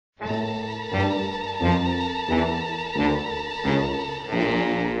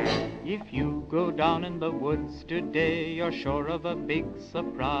If you go down in the woods today, you're sure of a big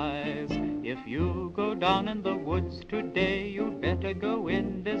surprise. If you go down in the woods today, you'd better go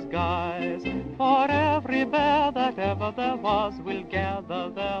in disguise. For every bear that ever there was will gather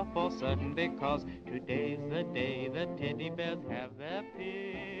there for certain, because today's the day the teddy bears have their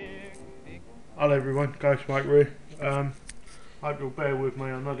picnic. Hello everyone, Ghost Mate here. Hope you'll bear with me.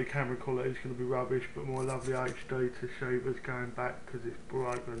 I know the camera quality is going to be rubbish, but my lovely HD receiver's going back because it's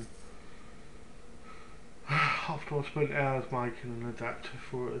broken. After I spent hours making an adapter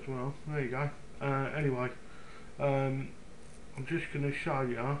for it as well. There you go. Anyway, I'm just going to show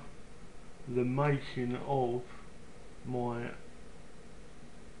you the making of my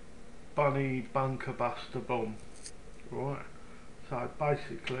bunny bunker buster bomb. Right. So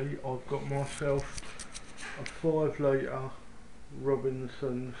basically, I've got myself a 5 litre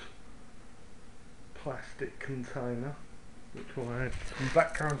Robinson's plastic container, which I had some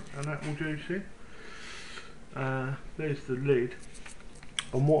blackcurrant and apple juice in. There's the lid,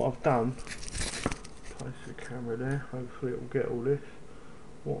 and what I've done, place the camera there, hopefully it will get all this.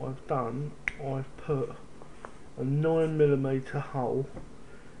 What I've done, I've put a 9mm hole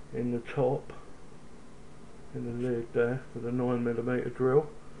in the top, in the lid there, with a 9mm drill,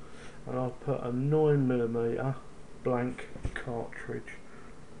 and I've put a 9mm blank cartridge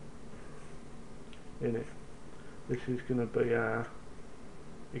in it. This is going to be our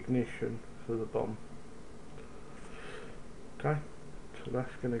ignition for the bomb. Okay, so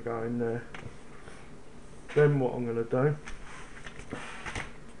that's going to go in there. Then what I'm going to do,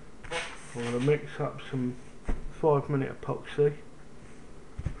 I'm going to mix up some 5-minute epoxy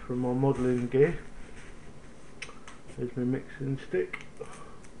from my modelling gear. Here's my mixing stick.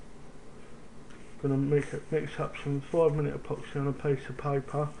 I'm going to mix up some 5-minute epoxy on a piece of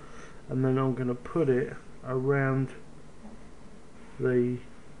paper, and then I'm going to put it around the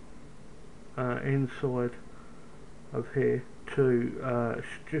inside of here to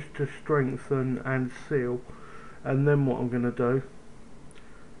just to strengthen and seal. And then what I'm going to do,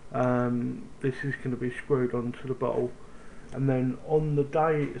 this is going to be screwed onto the bottle, and then on the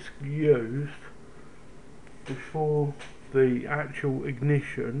day it's used, before the actual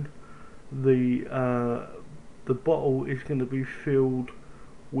ignition, the bottle is going to be filled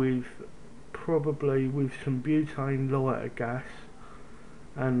with probably with some butane lighter gas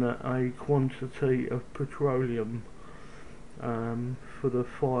and a quantity of petroleum for the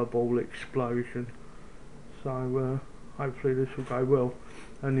fireball explosion. So hopefully this will go well,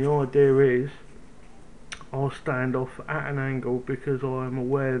 and the idea is I'll stand off at an angle because I am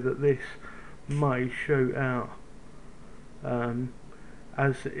aware that this may shoot out.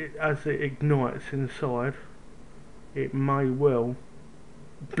 As it ignites inside, it may well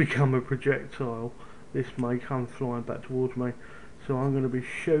become a projectile. This may come flying back towards me, so I'm going to be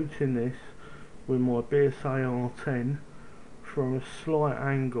shooting this with my BSA R10 from a slight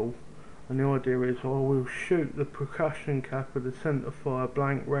angle, and the idea is I will shoot the percussion cap of the centre fire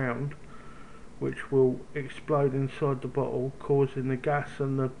blank round, which will explode inside the bottle, causing the gas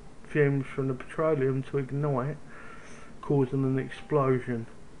and the fumes from the petroleum to ignite, causing an explosion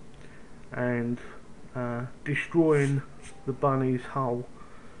and destroying the bunny's hull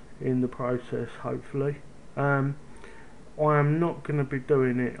in the process, hopefully. I am not going to be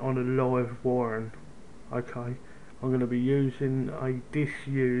doing it on a live warren, okay? I'm going to be using a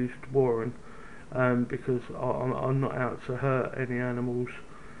disused warren because I'm not out to hurt any animals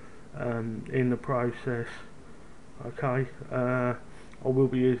in the process, okay? I will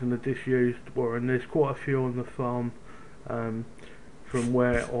be using a disused warren. There's quite a few on the farm from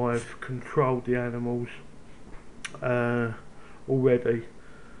where I've controlled the animals already.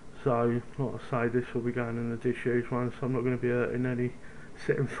 So, like I say, this will be going in the disused one, so I'm not going to be hurting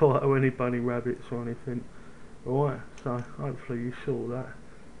setting fire to any bunny rabbits or anything. Alright, so hopefully you saw that.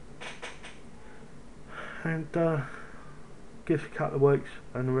 And give us a couple of weeks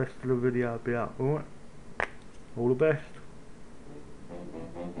and the rest of the video will be up, alright? All the best.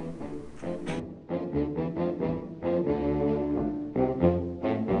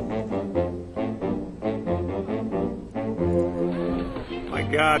 My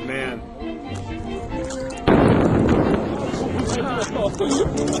God, man.